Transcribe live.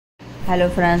Hello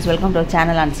friends, welcome to our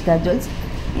channel Anshika Jewels.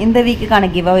 இந்த வீக்குக்கான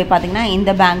giveaway பார்த்தீங்கன்னா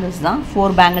இந்த பேங்கிள்ஸ் தான் 4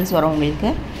 பேங்கிள்ஸ் வரும் உங்களுக்கு.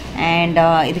 அண்ட்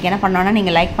இதுக்கு என்ன பண்ணோன்னா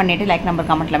நீங்கள் லைக் பண்ணிவிட்டு லைக் நம்பர்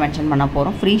கமெண்ட்டில் மென்ஷன் பண்ண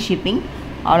போகிறோம். Free shipping,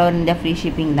 all over India free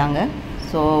shipping தாங்க.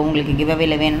 ஸோ உங்களுக்கு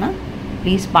கிவ்அவேல வேணும்னா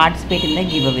ப்ளீஸ் பார்ட்டிசிபேட் இந்த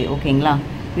கிவ்அவே, ஓகேங்களா?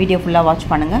 வீடியோ ஃபுல்லாக வாட்ச்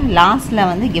பண்ணுங்கள். லாஸ்ட்டில்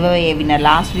வந்து giveaway winner,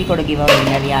 last வீக்கோட giveaway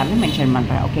winner யாருன்னு மென்ஷன்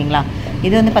பண்ணுறேன், ஓகேங்களா?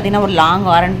 இது வந்து பார்த்திங்கன்னா ஒரு long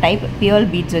Aaron type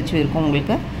pure beads வச்சு இருக்கும்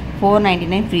உங்களுக்கு.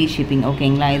 499 ஃப்ரீ ஷிப்பிங்,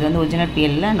 ஓகேங்களா? இது வந்து ஒரிஜினல்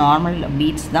பிஎல்ல நார்மல்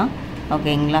பீட்ஸ் தான்,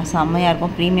 ஓகேங்களா? செம்மையாக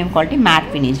இருக்கும், premium quality, mat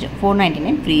finished.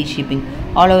 499 free shipping,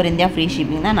 all over India free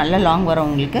shipping தான். நல்ல லாங் வரும்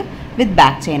உங்களுக்கு, வித்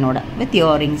பேக் செயினோட, வித்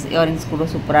இயரிங்ஸ் கூட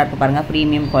சூப்பராக இருக்குது பாருங்கள்.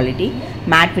 ப்ரீமியம் குவாலிட்டி,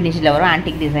 மேட் ஃபினிஷில் வரும்,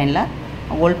 ஆன்டிக் டிசைனில்,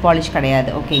 கோல்ட் பாலிஷ்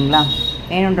கிடையாது, ஓகேங்களா?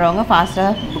 வேணுன்றவங்க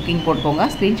ஃபாஸ்ட்டாக புக்கிங் போட்டுக்கோங்க.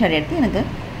 ஸ்க்ரீன்ஷாட் எடுத்து எனக்கு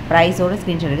ப்ரைஸோட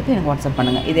ஸ்க்ரீன்ஷாட் எடுத்து எனக்கு வாட்ஸ்அப்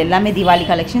பண்ணுங்கள். இது எல்லாமே தீபாவளி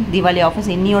கலெக்ஷன், தீபாவளி ஆஃபர்ஸ்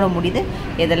இன்னியோட முடியுது.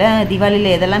 இதெல்லாம் தீபாவளியில்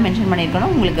எதெல்லாம் மென்ஷன்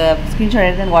பண்ணியிருக்கணும் உங்களுக்கு ஸ்க்ரீன்ஷாட்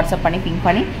எடுத்து எனக்கு வாட்ஸ்அப் பண்ணி பிங்க்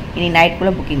பண்ணி இனி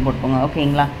நைட்டுக்குள்ளே புக்கிங் போட்டுக்கோங்க,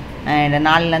 ஓகேங்களா? அண்ட்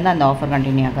நாளிலேருந்து அந்த ஆஃபர்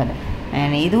கண்டினியூ ஆகாது.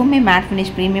 அண்ட் இதுவுமே மேட்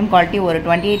ஃபினிஷ் ப்ரீமியம் குவாலிட்டி, ஒரு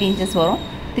 28 இன்ச்சஸ் வரும்.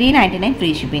 399 free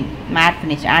shipping, matte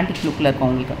finish, antique லுக்கில் இருக்கும்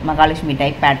உங்களுக்கு. மகாலட்சுமி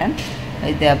டைப் பேட்டர்ன்,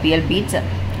 இது பிஎல் பீட்ஸ்,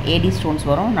 ஏடி ஸ்டோன்ஸ்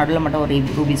வரும், நடுவில் மட்டும் ஒரு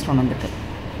ரூபி ஸ்டோன் வந்துருக்கு.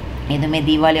 இதுவுமே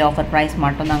தீபாவளி ஆஃபர் ப்ரைஸ்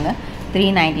மட்டும் தாங்க.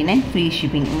 399 ஃப்ரீ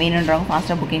ஷிப்பிங். வேணுன்றவங்க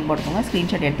ஃபாஸ்ட்டாக புக்கிங் போட்டுக்கோங்க.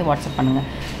 ஸ்க்ரீன்ஷாட் எடுத்து வாட்ஸ்அப் பண்ணுங்கள்.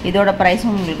 இதோட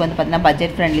ப்ரைஸும் உங்களுக்கு வந்து பார்த்திங்கன்னா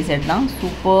பட்ஜெட் ஃப்ரெண்ட்லி செட் தான்,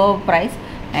 super price.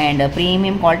 And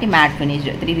premium quality, mat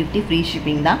finished, 350 free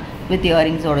shipping தான், வித்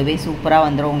இயரிங்ஸோடவே சூப்பராக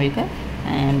வந்துடும் உங்களுக்கு.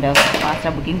 அண்ட்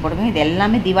ஃபாஸ்ட்டாக புக்கிங் போட்டுக்கோங்க. இது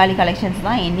எல்லாமே தீபாவளி கலெக்ஷன்ஸ்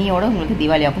தான். இன்னியோட உங்களுக்கு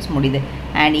தீபாவளி ஆஃபர்ஸ் முடியுது.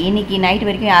 அண்ட் இன்றைக்கி நைட்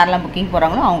வரைக்கும் யாரெல்லாம் புக்கிங்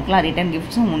போகிறாங்களோ அவங்களுக்குலாம் ரிட்டன்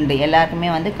கிஃப்ட்ஸும் உண்டு.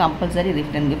 எல்லாருக்குமே வந்து கம்பல்சரி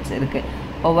ரிட்டன் கிஃப்ட்ஸ் இருக்குது.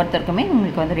 ஒவ்வொருத்தருக்குமே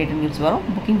உங்களுக்கு வந்து ரிட்டன் கிஃப்ட்ஸ் வரும்.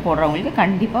 புக்கிங் போடுறவங்களுக்கு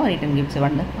கண்டிப்பாக ரிட்டன் கிஃப்ட்ஸ்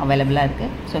வந்து அவைலபிளாக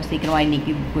இருக்குது. ஸோ சீக்கிரமாக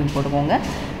இன்றைக்கி புக்கிங் போட்டுக்கோங்க.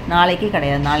 நாளைக்கே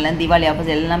கிடையாது, நாளைலேருந்து தீபாவளி ஆஃபர்ஸ்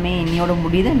எல்லாமே இன்னியோட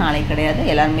முடியுது, நாளைக்கு கிடையாது.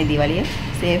 எல்லாருமே தீபாவளியை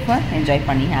சேஃபாக என்ஜாய்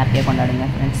பண்ணி ஹாப்பியாக கொண்டாடுங்க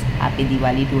friends. Happy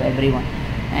Deepavali to every one.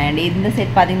 And இந்த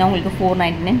செட் பார்த்திங்கன்னா உங்களுக்கு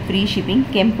 499 ஃப்ரீ ஷிப்பிங்.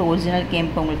 கெம்ப், ஒரிஜினல்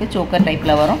கெம்ப் உங்களுக்கு சோக்கர்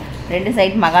டைப்பில் வரும். 2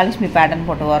 சைட் மகாலட்சுமி பேட்டர்ன்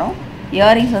போட்டு வரும்.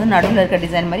 இயரிங்ஸ் வந்து நடுவில் இருக்க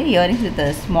டிசைன் மாதிரி இயரிங்ஸ் வித்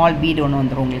ஸ்மால் பீட் ஒன்று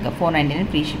வந்துடும் உங்களுக்கு. 499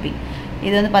 ஃப்ரீ ஷிப்பிங்.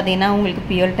 இது வந்து பார்த்திங்கன்னா உங்களுக்கு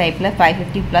பியூர் டைப்பில்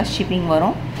 550 ப்ளஸ் ஷிப்பிங்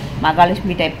வரும்.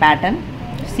 Mahalakshmi type pattern,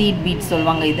 seat beat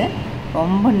சொல்லுவாங்க. இது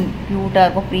ரொம்ப க்யூட்டாக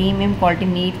இருக்கும், ப்ரீமியம் குவாலிட்டி,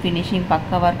 நீட் ஃபினிஷிங்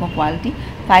பக்காவாக இருக்கும் குவாலிட்டி.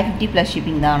 550 ப்ளஸ்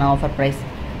ஷிப்பிங் தான் ஆஃபர் ப்ரைஸ்,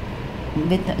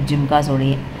 வித்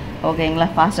ஜிம்காஸோடையே, ஓகேங்களா?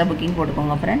 ஃபாஸ்ட்டாக புக்கிங்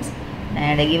போட்டுக்கோங்க ஃப்ரெண்ட்ஸ்.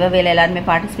 அண்ட் கிவ்அவேல எல்லாருமே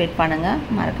பார்ட்டிசிபேட் பண்ணுங்கள்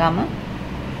மறக்காமல்.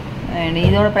 அண்ட்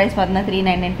இதோட ப்ரைஸ் பார்த்தீங்கன்னா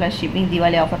 399 plus shipping.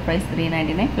 Deepavali offer price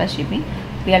 399 plus shipping.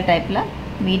 PL டைப்பில்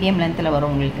மீடியம் லென்த்தில்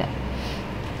வரும் உங்களுக்கு,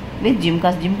 வித்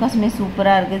ஜிம்காஸுமே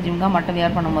சூப்பராக இருக்குது. ஜிம்கா மட்டும்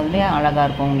வியர் பண்ணும் போதுலேயே அழகாக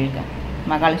இருக்கும் உங்களுக்கு.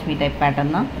 மகாலட்சுமி டைப்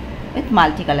பேட்டர்ன் தான், with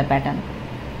multi colour pattern.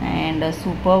 And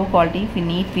super quality,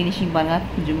 NEET finishing பாருங்கள்.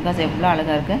 ஜிம்காஸ் எவ்வளோ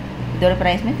அழகாக இருக்குது. இதோட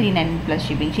ப்ரைஸ்மே 399 ப்ளஸ்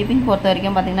ஷிப்பிங். ஷிப்பிங் பொறுத்த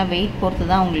வரைக்கும் பார்த்திங்கன்னா வெயிட் பொறுத்து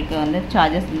தான் உங்களுக்கு வந்து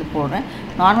சார்ஜஸ் வந்து போடுறேன்.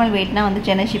 நார்மல் வெயிட்னா வந்து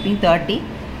சென்னை ஷிப்பிங் 30,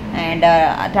 அண்ட்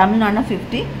தமிழ்நாடுனா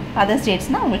 50, அதர்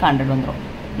ஸ்டேட்ஸ்னால் உங்களுக்கு 100 வந்துடும்.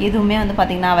 இதுவுமே வந்து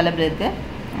பார்த்திங்கன்னா அவைலபிள் இருக்குது.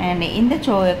 அண்ட் இந்த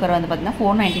சோக்கர் வந்து பார்த்திங்கன்னா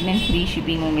 499 ஃப்ரீ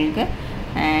ஷிப்பிங் உங்களுக்கு.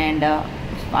 அண்ட்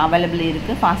அவைலபிள்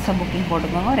இருக்குது. ஃபாஸ்ட்டாக புக்கிங்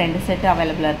போட்டுக்கோங்க. 2 செட்டு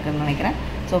அவைலபிளாக இருக்குதுன்னு நினைக்கிறேன்.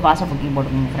 ஸோ ஃபாஸ்ட்டாக புக்கிங்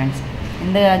போட்டுக்கோங்க ஃப்ரெண்ட்ஸ்.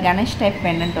 இந்த கணேஷ் டைப்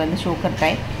பெண்டன்ட் வந்து ஷோக்கர்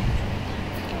டைப்,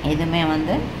 இதுவுமே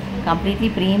வந்து கம்ப்ளீட்லி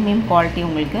ப்ரீமியம் குவாலிட்டி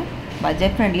உங்களுக்கு.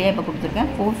 பட்ஜெட் ஃப்ரெண்ட்லியாக இப்போ கொடுத்துருக்கேன்.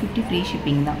 450 ஃப்ரீ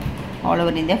ஷிப்பிங் தான், all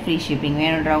over India free shipping.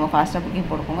 வேணுன்றவங்க ஃபாஸ்ட்டாக புக்கிங்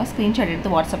போட்டுக்கோங்க. ஸ்க்ரீன்ஷாட்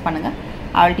எடுத்து வாட்ஸ்அப் பண்ணுங்கள்.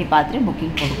 ஆல்ரெடி பார்த்துட்டு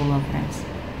புக்கிங் போட்டுக்கோங்க ஃப்ரெண்ட்ஸ்.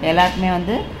 எல்லாருக்குமே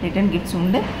வந்து ரிட்டன் கிஃப்ட்ஸ்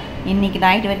உண்டு. இன்றைக்கி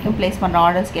நைட் வரைக்கும் ப்ளேஸ் பண்ணுற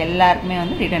ஆர்டர்ஸ்க்கு எல்லாருக்குமே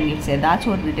வந்து ரிட்டன் கிஃப்ட்ஸ்,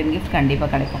 ஏதாச்சும் ஒரு ரிட்டன் கிஃப்ட் கண்டிப்பாக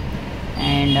கிடைக்கும்.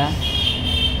 And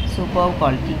super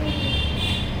quality,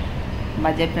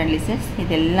 budget friendly sets.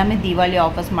 இது எல்லாமே தீபாவளி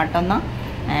ஆஃபர்ஸ் மட்டும்தான்.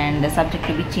 And subject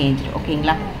to be change,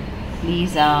 ஓகேங்களா?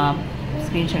 ப்ளீஸ்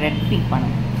ஸ்க்ரீன்ஷாட் எடுத்து பிக்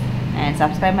பண்ணுங்கள். And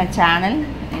subscribe my channel.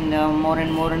 இந்த மோர்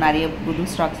அண்ட் மோர் நிறைய புது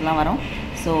ஸ்டாக்ஸ்லாம் வரும்.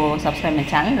 So subscribe my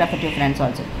channel, refer to friends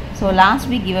also. So last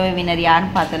week giveaway winner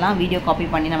யாருன்னு பார்த்தலாம். வீடியோ காப்பி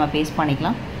பண்ணி நம்ம பேஸ்ட்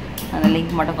பண்ணிக்கலாம். அந்த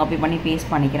லிங்க் மட்டும் காப்பி பண்ணி பேஸ்ட்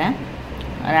பண்ணிக்கிறேன்.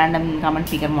 ரேண்டம் கமெண்ட்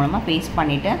ஸ்பீக்கர் மூலமாக பேஸ்ட்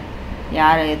பண்ணிவிட்டு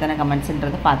யார் எத்தனை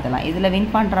கமெண்ட்ஸுன்றது பார்த்துலாம். இதில்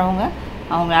வின் பண்ணுறவங்க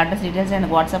அவங்க அட்ரஸ் டீட்டெயில்ஸ்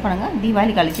எனக்கு வாட்ஸ்அப் பண்ணுங்கள்.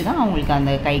 தீபாவளி கழிச்சு தான் அவங்களுக்கு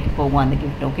அந்த கைக்கு போகும் அந்த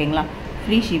கிஃப்ட், ஓகேங்களா?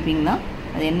 ஃப்ரீ ஷிப்பிங் தான்.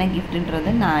 அது என்ன கிஃப்ட்டுன்றது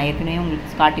நான் ஏற்கனவே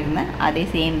உங்களுக்கு காட்டியிருந்தேன். அதே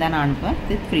சேம் தான் நான் அனுப்புவேன்,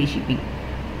 வித் ஃப்ரீ ஷிப்பிங்.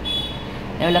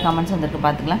 எவ்வளோ கமெண்ட்ஸ் வந்துருக்கு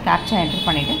பார்த்துக்கலாம். கேப்சா என்டர்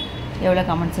பண்ணிவிட்டு எவ்வளோ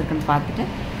கமெண்ட்ஸ் இருக்குன்னு பார்த்துட்டு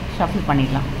ஷஃபில்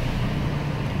பண்ணிடலாம்.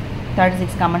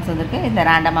 36 கமெண்ட்ஸ் வந்துருக்கு. இதில்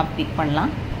ரேண்டமாக பிக்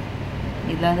பண்ணலாம்.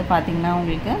 இதில் வந்து பார்த்திங்கன்னா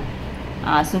உங்களுக்கு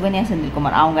சுகன்யா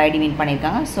செந்தில்குமார் அவங்க ஐடி வின்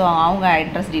பண்ணியிருக்காங்க. ஸோ அவங்க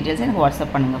அட்ரஸ் டீட்டெயில்ஸ் எனக்கு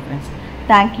வாட்ஸ்அப் பண்ணுங்கள் ஃப்ரெண்ட்ஸ்.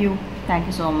 Thank you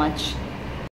so much.